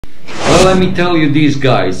Well, let me tell you this,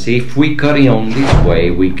 guys, if we carry on this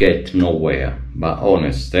way, we get nowhere, but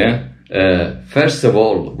honest, first of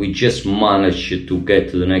all, we just managed to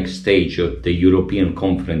get to the next stage of the European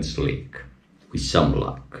Conference League, with some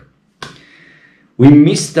luck. We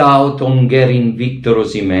missed out on getting Victor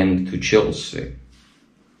Osimhen to Chelsea.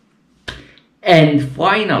 And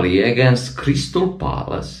finally, against Crystal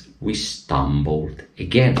Palace, we stumbled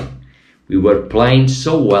again. We were playing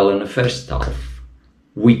so well in the first half.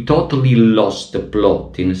 We totally lost the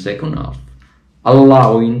plot in the second half,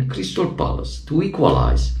 allowing Crystal Palace to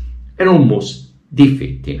equalize and almost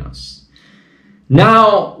defeating us.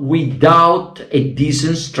 Now, without a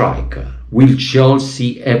decent striker, will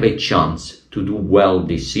Chelsea have a chance to do well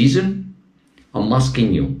this season? I'm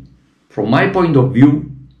asking you. From my point of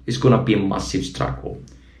view, it's going to be a massive struggle.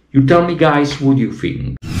 You tell me, guys, what do you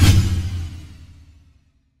think?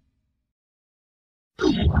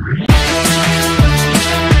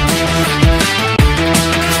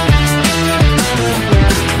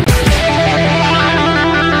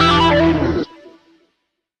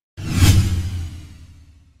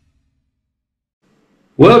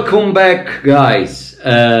 Welcome back, guys.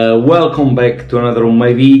 Welcome back to another of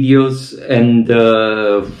my videos. And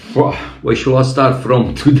where should I start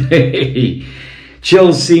from today?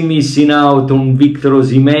 Chelsea missing out on Victor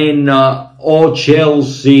Osimhen, or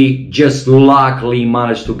Chelsea just luckily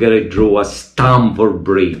managed to get a draw at Stamford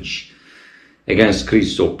Bridge against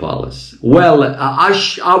Crystal Palace. Well,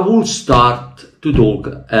 I will start to talk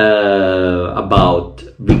about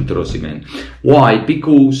Victor Osimhen. Why?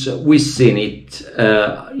 Because we've seen it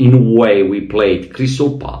in a way we played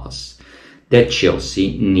Crystal Palace, that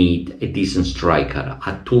Chelsea need a decent striker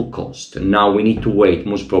at all cost. Now we need to wait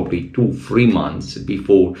most probably 2-3 months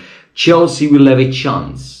before Chelsea will have a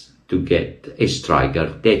chance to get a striker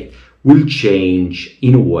that will change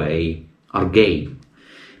in a way our game.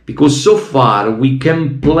 Because so far we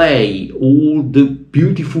can play all the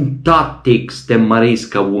beautiful tactics that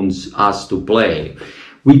Maresca wants us to play.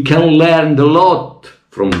 We can learn a lot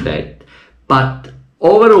from that. But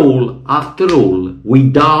overall, after all,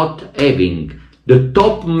 without having the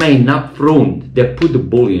top man up front that put the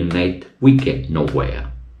ball in the net, we get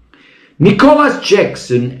nowhere. Nicolas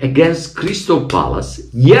Jackson against Crystal Palace,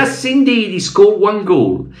 yes indeed, he scored 1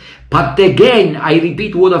 goal. But again, I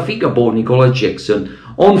repeat what I think about Nicolas Jackson.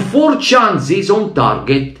 On 4 chances on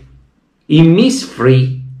target, he missed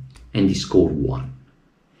 3 and he scored 1.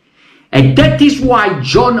 And that is why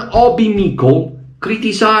John Obi Mikel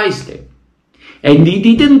criticized him. And he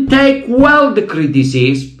didn't take well the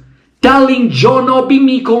criticism, telling John Obi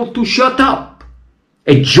Mikel to shut up.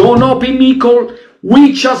 And John Obi Mikel,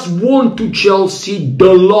 we just won to Chelsea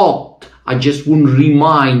the lot. I just want to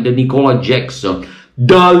remind Nicolas Jackson,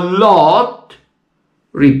 the lot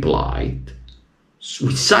replied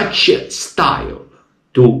with such a style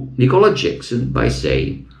to Nicolas Jackson by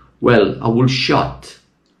saying, well, I will shut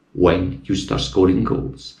when you start scoring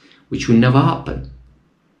goals, which will never happen.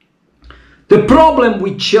 The problem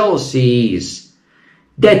with Chelsea is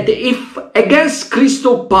that if against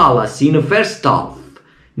Crystal Palace in the first half,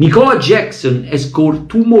 Nicolas Jackson has scored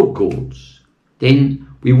 2 more goals, then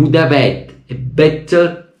we would have had a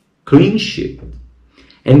better clean sheet.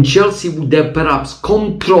 And Chelsea would have perhaps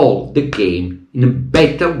controlled the game in a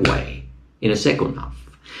better way in the second half.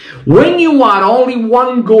 When you are only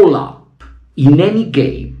 1 goal up in any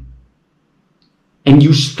game, and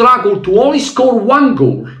you struggle to only score 1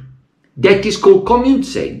 goal, that is called common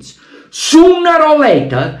sense. Sooner or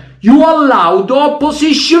later, you allow the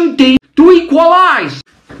opposition team to equalize.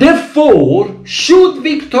 Therefore, should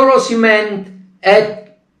Victor Osimhen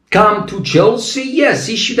have come to Chelsea? Yes,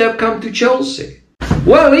 he should have come to Chelsea.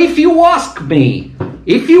 Well, if you ask me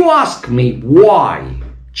why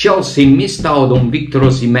Chelsea missed out on Victor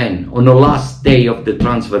Osimhen on the last day of the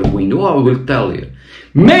transfer window, I will tell you.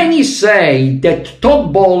 Many say that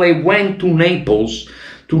Todd Bowley went to Naples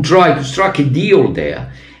to try to strike a deal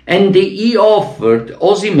there, and he offered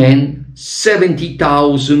Osimhen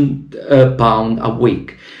 £70,000 a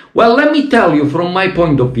week. Well, let me tell you, from my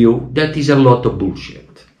point of view, that is a lot of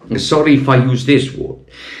bullshit. Sorry if I use this word.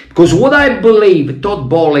 Because what I believe Todd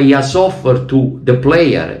Bowley has offered to the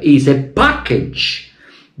player is a package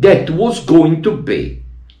that was going to be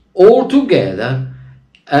altogether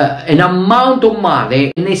an amount of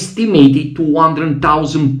money, an estimated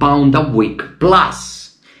 £200,000 a week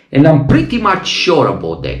plus. And I'm pretty much sure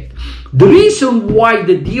about that. The reason why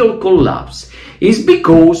the deal collapsed is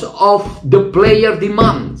because of the player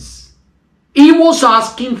demands. He was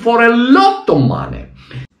asking for a lot of money.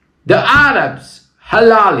 The Arabs,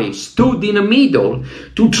 Halali, stood in the middle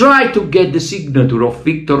to try to get the signature of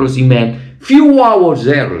Victor Osimhen few hours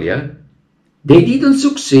earlier, They didn't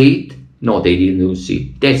succeed. No, they didn't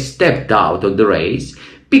succeed. They stepped out of the race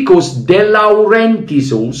because De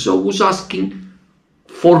Laurentiis also was asking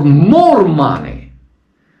for more money.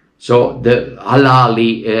 So the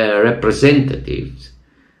Al-Ahly representatives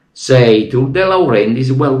say to De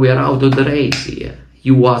Laurentiis, well, we are out of the race here.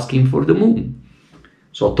 You asking for the moon.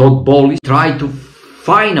 So Todd Bowley tried to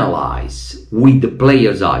finalize with the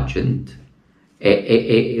player's agent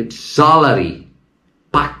a salary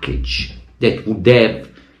package that would have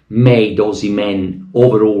made Osimhen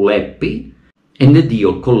overall happy, and the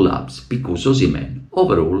deal collapsed because Osimhen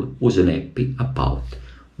overall wasn't happy about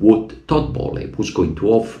what Todd Bowley was going to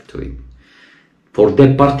offer to him. For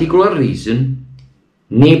that particular reason,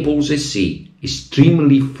 Naples SC,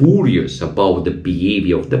 extremely furious about the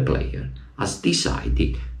behavior of the player, has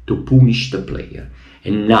decided to punish the player.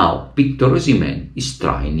 And now Victor Osimhen is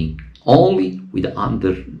training only with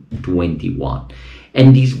under 21.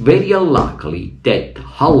 And it's very unlikely that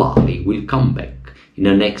Al-Ahly will come back in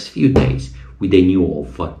the next few days with a new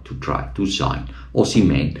offer to try to sign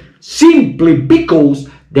Osimhen, simply because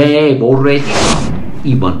they have already found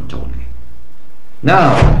Ivan Toney.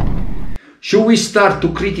 Now, should we start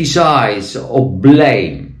to criticize or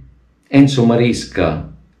blame Enzo Maresca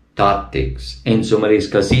tactics, Enzo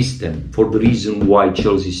Maresca system for the reason why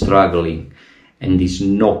Chelsea is struggling and is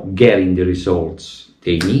not getting the results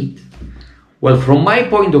they need? Well, from my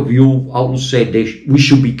point of view, I would say we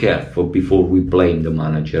should be careful before we blame the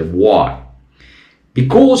manager. Why?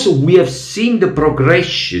 Because we have seen the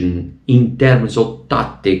progression in terms of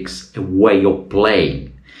tactics and way of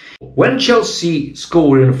playing. When Chelsea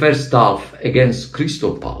scored in the first half against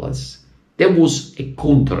Crystal Palace, there was a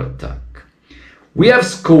counter-attack. We have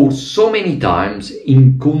scored so many times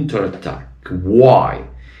in counter-attack. Why?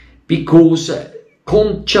 Because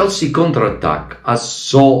Chelsea counter-attack is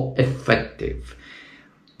so effective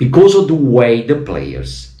because of the way the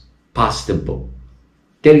players pass the ball.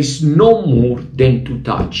 There is no more than 2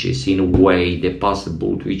 touches in a way they pass the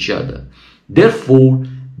ball to each other. Therefore,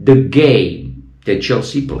 the game that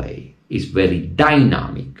Chelsea play is very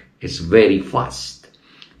dynamic, it's very fast.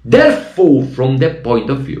 Therefore, from that point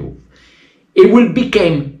of view, it will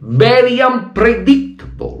become very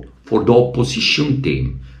unpredictable for the opposition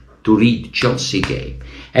team to read Chelsea game.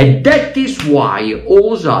 And that is why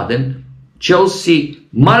all of a sudden Chelsea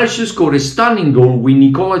managed to score a stunning goal with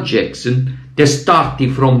Nicola Jackson that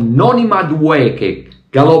started from Noni Madueke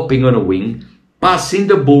galloping on a wing, passing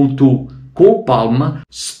the ball to Cole Palmer,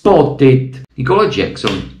 spotted Nicola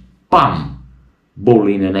Jackson, bam, ball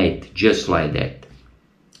in the net, just like that.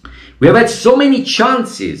 We have had so many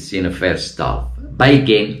chances in the first half, but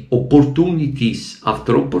again, opportunities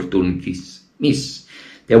after opportunities miss.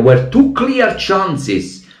 There were 2 clear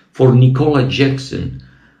chances for Nicola Jackson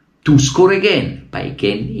to score again, but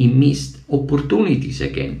again he missed opportunities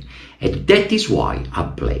again. And that is why I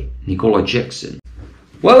play Nicola Jackson.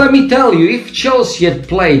 Well, let me tell you, if Chelsea had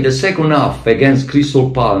played the second half against Crystal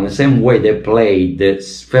Palace in the same way they played the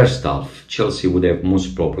first half, Chelsea would have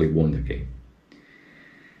most probably won the game.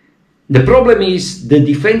 The problem is the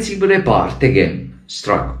defensive repart again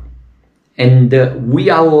struggled. And we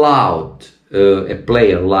allowed a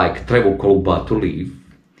player like Trevor Chalobah to leave,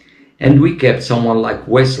 and we kept someone like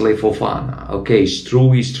Wesley Fofana. Okay, it's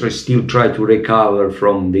true, he still tried to recover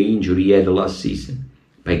from the injury he had last season.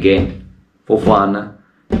 But again, Fofana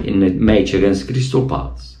in the match against Crystal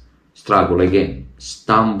Palace struggled again,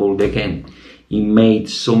 stumbled again. He made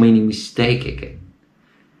so many mistakes again.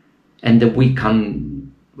 And we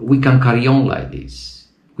can carry on like this.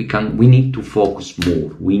 We need to focus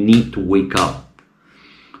more. We need to wake up.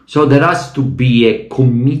 So there has to be a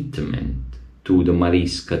commitment to the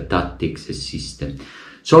Maresca tactics system.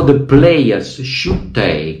 So the players should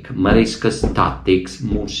take Maresca's tactics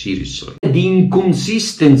more seriously. The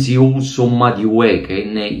inconsistency also Madueke,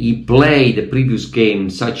 and he played the previous game in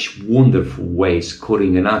such wonderful way,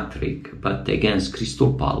 scoring an hat-trick, but against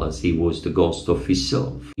Crystal Palace he was the ghost of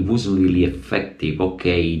himself. He wasn't really effective.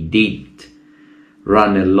 Okay, he did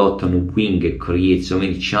run a lot on the wing and create so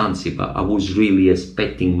many chances, but I was really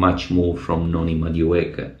expecting much more from Noni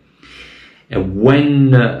Madueke. And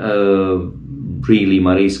when really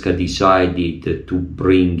Maresca decided to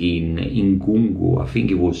bring in Nkunku, I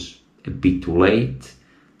think it was a bit too late,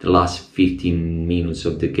 the last 15 minutes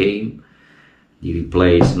of the game. He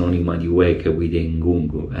replaced Noni Madueke with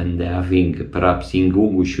Nkunku, and I think perhaps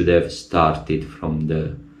Nkunku should have started from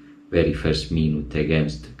the very first minute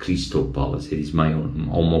against Crystal Palace. It is my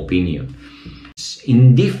own opinion.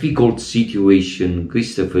 In difficult situation,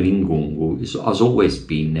 Christopher Nkunku has always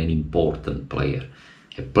been an important player.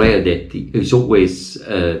 A player that is always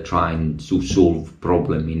trying to solve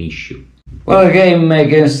problem and issue. Well, a game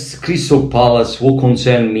against Crystal Palace, what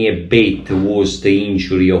concerned me a bit was the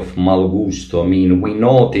injury of Malo Gusto. I mean, we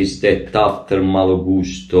noticed that after Malo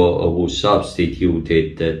Gusto was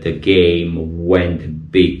substituted, the game went a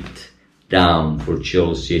bit down for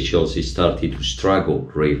Chelsea. Chelsea started to struggle,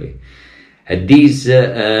 really. This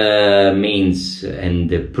means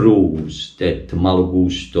and proves that Malo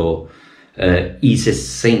Gusto is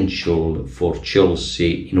essential for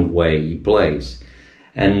Chelsea in a way he plays.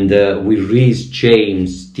 And with Reece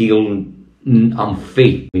James still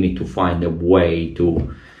unfit, we need to find a way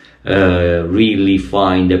to really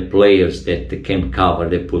find the players that can cover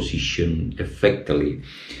the position effectively.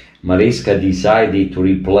 Maresca decided to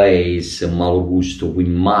replace Malo Gusto with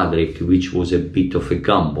Madrid, which was a bit of a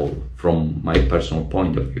gamble from my personal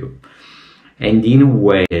point of view. And in a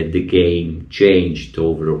way, the game changed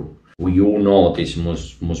overall. You notice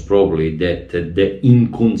most probably that the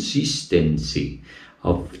inconsistency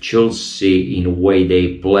of Chelsea in the way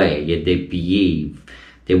they play and they behave,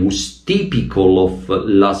 that was typical of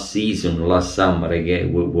last season, last summer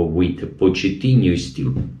again with Pochettino, is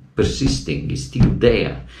still persisting, is still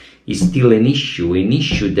there, is still an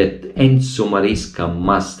issue that Enzo Maresca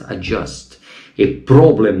must adjust, a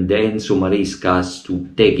problem that Enzo Maresca has to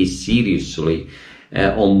take it seriously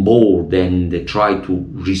on board and try to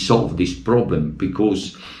resolve this problem,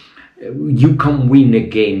 because you can win a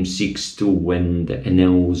game 6-2 and then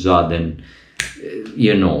all of a sudden,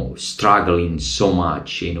 you know, struggling so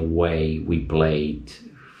much in a way we played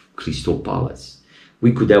Crystal Palace.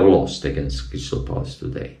 We could have lost against Crystal Palace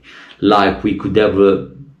today. Like we could have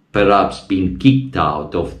perhaps been kicked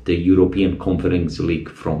out of the European Conference League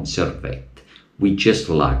from Servette. We just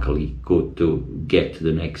luckily got to get to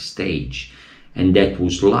the next stage. And that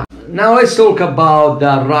was luck. Now let's talk about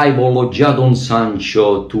the arrival of Jadon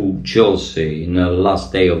Sancho to Chelsea in the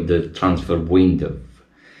last day of the transfer window.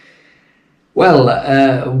 Well,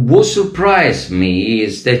 what surprised me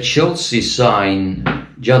is that Chelsea signed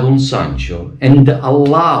Jadon Sancho and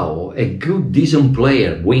allow a good, decent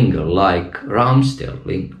player, winger like Raheem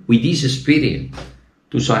Sterling, with his experience,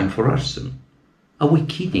 to sign for Arsenal. Are we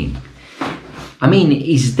kidding? I mean,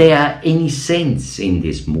 is there any sense in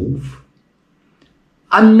this move?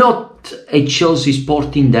 I'm not a Chelsea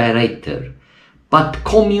sporting director, but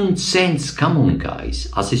common sense, come on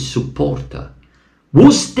guys, as a supporter.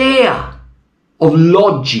 Was there of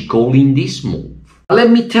logical in this move?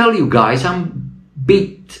 Let me tell you guys, I'm a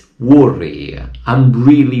bit worried. I'm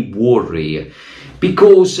really worried,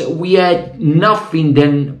 because we had nothing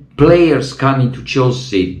than players coming to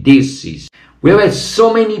Chelsea this season. We have had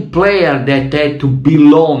so many players that had to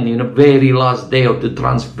belong in the very last day of the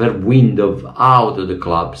transfer window out of the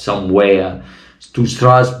club somewhere, to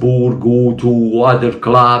Strasbourg or to other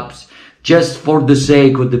clubs, just for the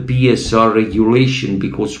sake of the PSR regulation,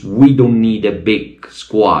 because we don't need a big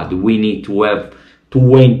squad. We need to have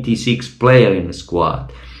 26 players in the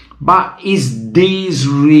squad. But is this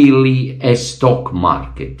really a stock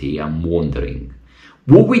market? I'm wondering.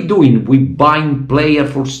 What we doing? We buying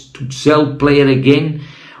player to sell player again?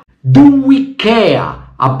 Do we care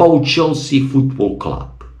about Chelsea Football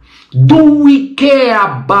Club? Do we care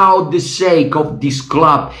about the sake of this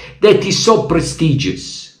club that is so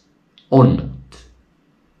prestigious or not?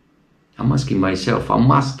 I'm asking myself, I'm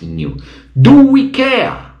asking you, do we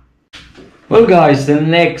care? Well guys, the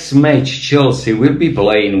next match Chelsea will be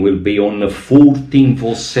playing will be on the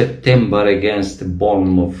 14th of September against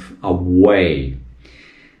Bournemouth away.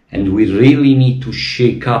 And we really need to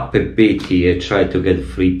shake up a bit here, try to get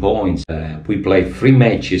 3 points. We played 3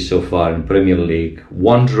 matches so far in Premier League,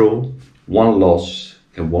 1 draw, 1 loss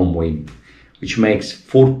and 1 win, which makes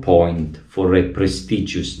 4 points for a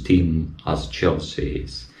prestigious team as Chelsea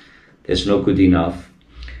is. That's not good enough.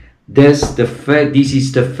 This is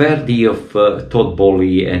the third year of Todd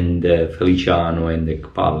Boehly and Feliciano and the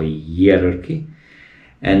Kpali hierarchy,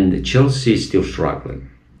 and Chelsea is still struggling.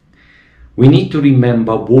 We need to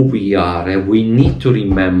remember what we are, and we need to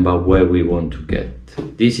remember where we want to get.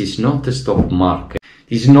 This is not a stock market.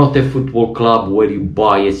 This is not a football club where you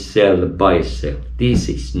buy and sell, buy and sell. This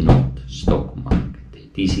is not stock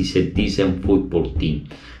market. This is a decent football team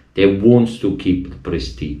that wants to keep the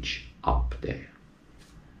prestige up there.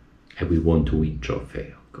 And we want to win trophy,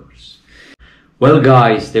 of course. Well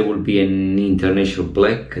guys, there will be an international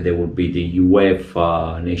break. There will be the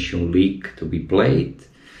UEFA Nation League to be played.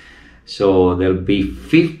 So there'll be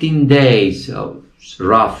 15 days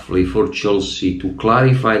roughly for Chelsea to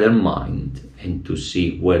clarify their mind and to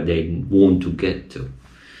see where they want to get to.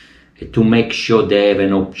 And to make sure they have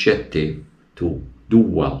an objective to do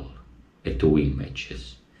well and to win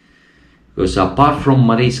matches. Because apart from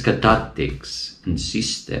Maresca tactics and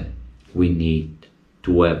system, we need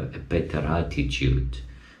to have a better attitude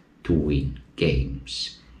to win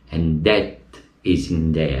games, and that is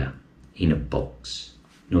in there, in a box,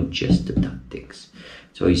 not just the tactics.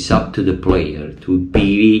 So it's up to the player to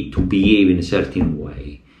behave in a certain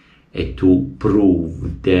way and to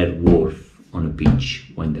prove their worth on a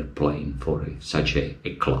pitch when they're playing for such a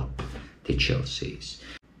club that Chelsea is.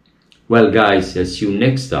 Well guys, I'll see you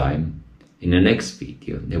next time in the next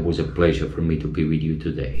video. It was a pleasure for me to be with you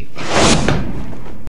today.